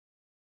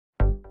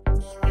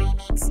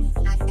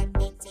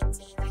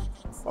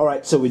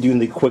Alright, so we're doing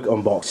the quick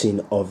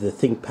unboxing of the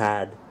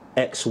ThinkPad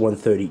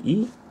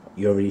X130e.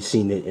 You already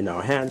seen it in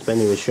our hands, but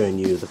anyway, showing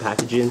you the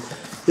packaging.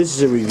 This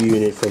is a review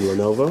unit from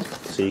Lenovo,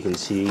 so you can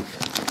see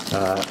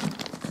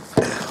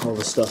all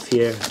the stuff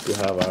here. We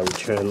have our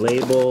return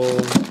label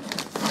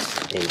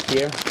in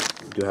here.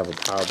 We do have a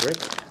power brick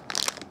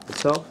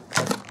itself.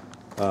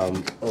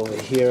 Over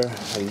here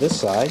on this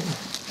side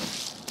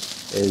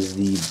is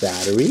the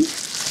battery.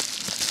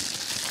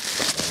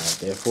 Out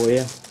there for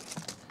you.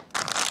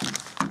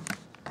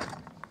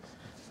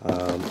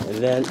 And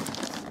then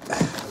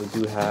we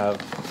do have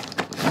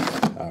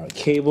our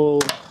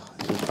cable,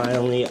 and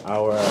finally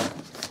our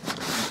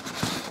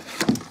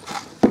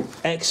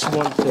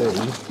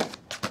X130.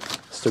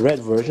 It's the red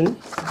version.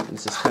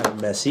 This is kind of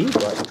messy,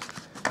 but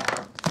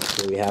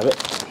here we have it.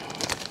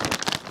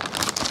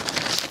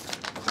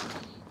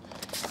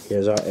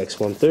 Here's our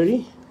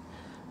X130.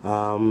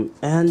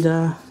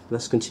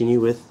 Let's continue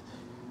with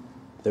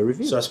the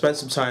review. So I spent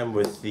some time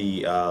with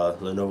the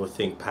Lenovo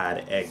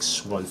ThinkPad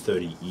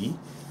X130e.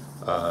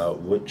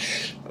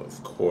 Which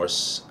of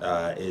course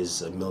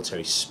is a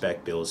military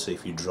spec build, so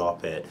if you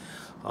drop it,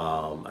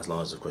 as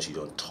long as of course you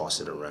don't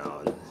toss it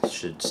around, it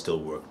should still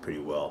work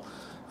pretty well.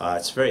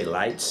 It's very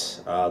light.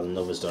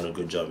 Lenovo's done a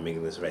good job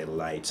making this very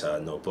light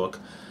notebook.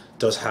 It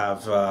does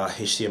have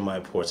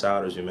HDMI ports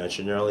out, as we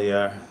mentioned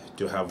earlier.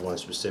 Do have one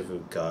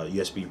specific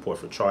USB port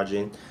for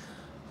charging.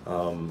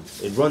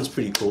 It runs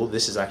pretty cool.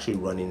 This is actually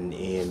running an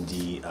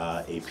AMD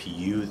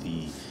APU,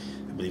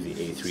 I believe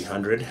the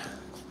A300.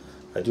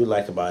 I do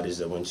like about it is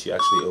that once you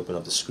actually open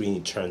up the screen,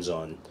 it turns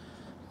on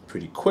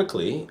pretty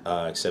quickly,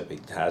 except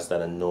it has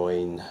that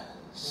annoying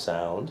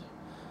sound.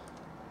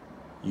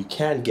 You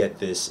can get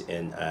this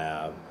in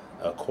a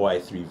Core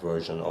i3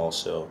 version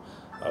also,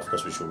 of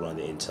course, which will run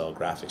the Intel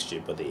graphics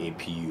chip, but the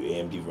APU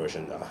AMD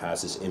version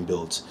has this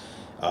inbuilt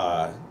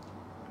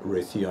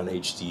Radeon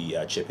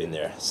HD chip in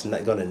there. It's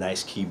got a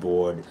nice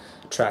keyboard.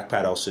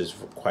 Trackpad also is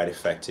quite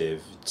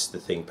effective. It's the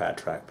ThinkPad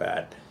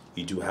trackpad.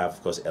 You do have,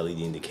 of course, LED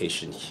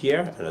indication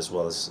here, and as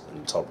well as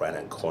in the top right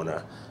hand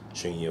corner,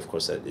 showing you, of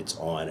course, that it's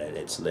on and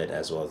it's lit,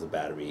 as well as the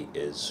battery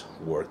is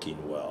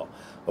working well.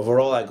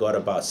 Overall, I got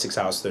about 6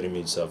 hours 30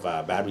 minutes of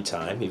battery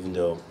time, even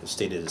though it's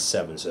stated as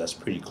 7, so that's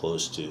pretty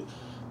close to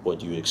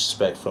what you would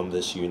expect from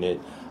this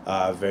unit.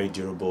 Very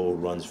durable,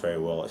 runs very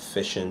well,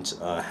 efficient,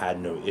 had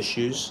no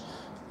issues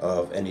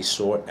of any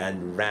sort,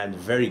 and ran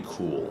very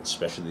cool,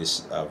 especially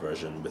this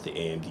version with the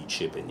AMD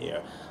chip in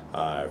here.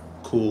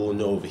 Cool,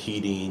 no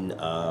overheating.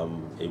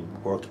 It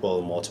worked well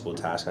in multiple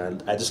tasks,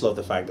 and I just love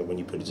the fact that when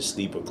you put it to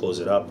sleep or close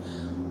it up,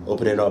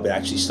 open it up, it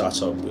actually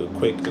starts up a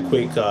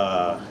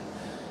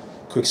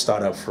quick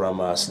startup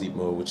from sleep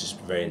mode, which is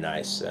very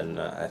nice, and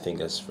I think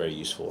that's very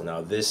useful.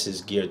 Now this is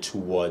geared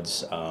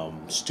towards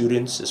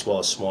students as well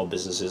as small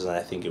businesses, and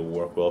I think it will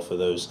work well for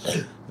those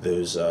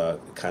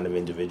kind of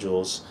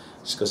individuals,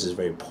 just because it's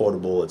very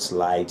portable, it's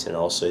light, and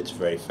also it's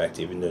very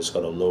effective. Even though it's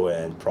got a lower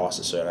end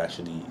processor, it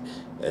actually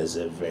is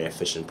a very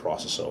efficient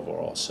processor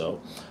overall.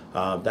 So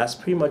that's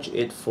pretty much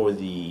it for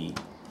the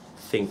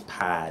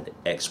ThinkPad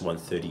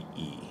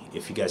X130e.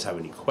 If you guys have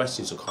any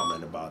questions or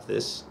comment about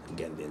this,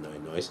 again, the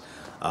annoying noise,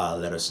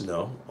 let us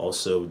know.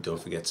 Also, don't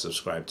forget to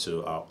subscribe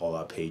to all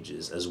our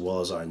pages, as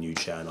well as our new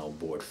channel,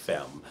 Board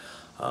Fem.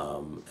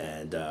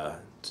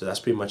 So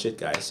that's pretty much it,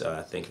 guys.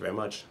 Thank you very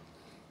much.